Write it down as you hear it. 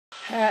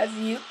Have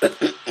you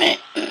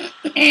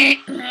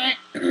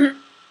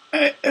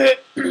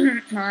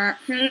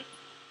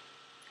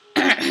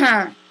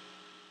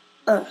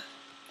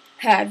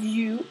have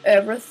you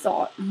ever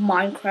thought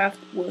Minecraft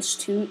was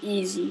too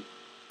easy?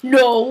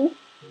 No.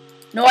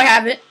 No, I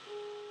haven't.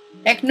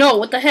 Heck no,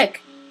 what the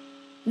heck?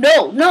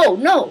 No.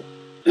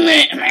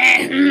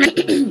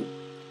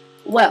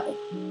 Well,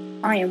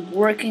 I am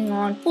working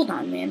on... Hold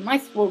on, man. My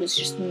throat is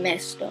just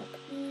messed up.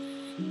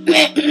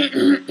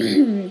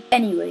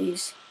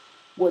 Anyways,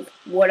 with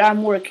what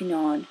I'm working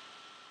on,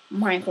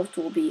 Minecraft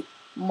will be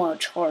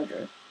much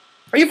harder.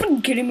 Are you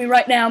freaking kidding me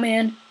right now,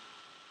 man?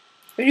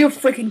 Are you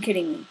freaking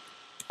kidding me?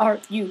 Are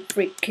you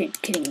freaking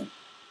kidding me?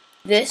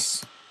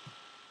 This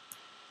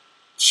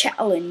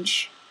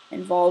challenge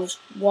involves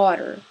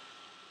water,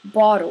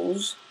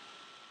 bottles,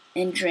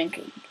 and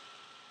drinking.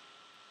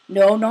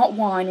 No, not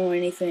wine or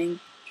anything.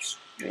 Just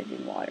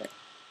drinking water.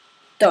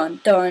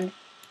 Done.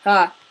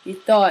 Ha, you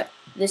thought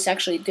this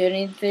actually did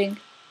anything?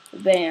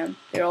 Bam,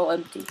 they're all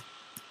empty.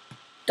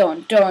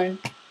 Done.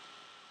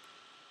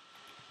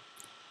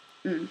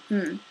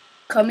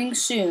 Coming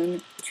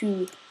soon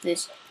to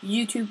this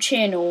YouTube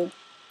channel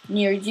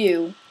near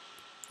you,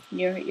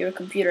 near your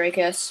computer, I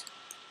guess,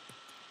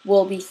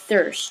 will be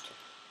Thirst.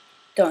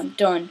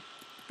 Done.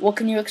 What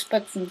can you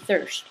expect from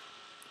Thirst?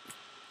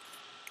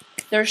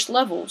 Thirst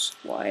levels.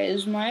 Why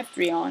is my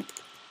F3 on?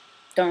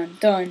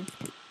 Done.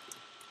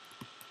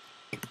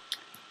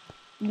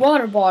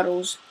 Water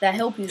bottles that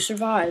help you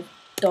survive.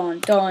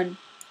 Done.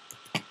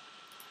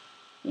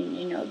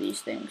 You know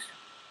these things.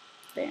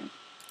 Bam.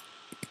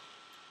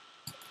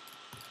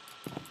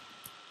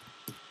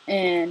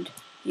 And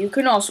you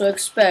can also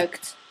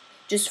expect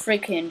just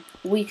freaking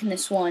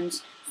weakness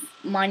 1s,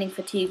 mining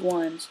fatigue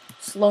 1s,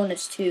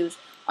 slowness 2s,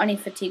 mining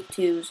fatigue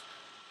 2s,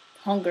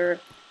 hunger,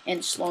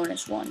 and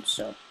slowness 1s.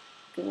 So,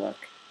 good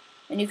luck.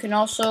 And you can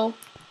also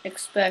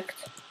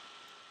expect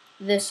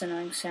this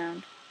annoying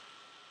sound.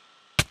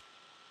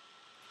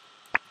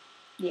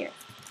 Yeah.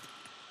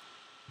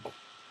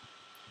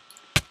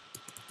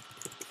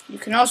 You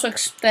can also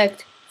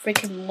expect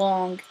freaking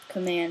long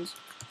commands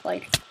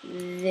like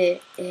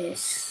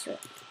this.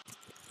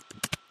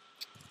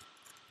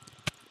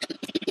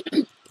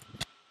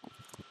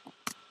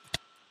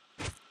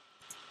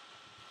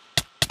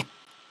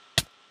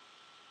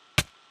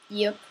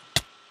 Yep.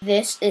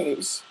 This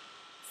is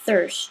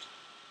Thirst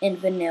in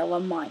vanilla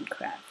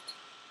Minecraft.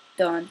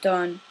 Done.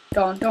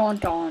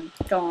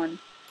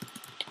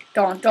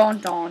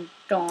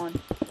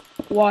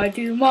 Why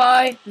do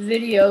my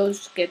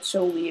videos get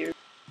so weird?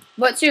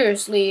 But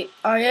seriously,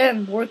 I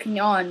am working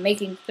on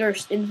making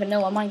Thirst in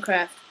vanilla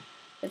Minecraft.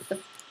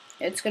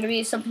 It's gonna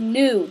be something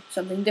new,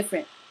 something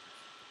different,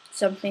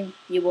 something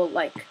you will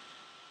like.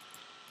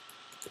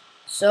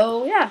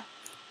 So yeah,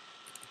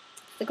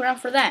 stick around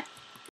for that.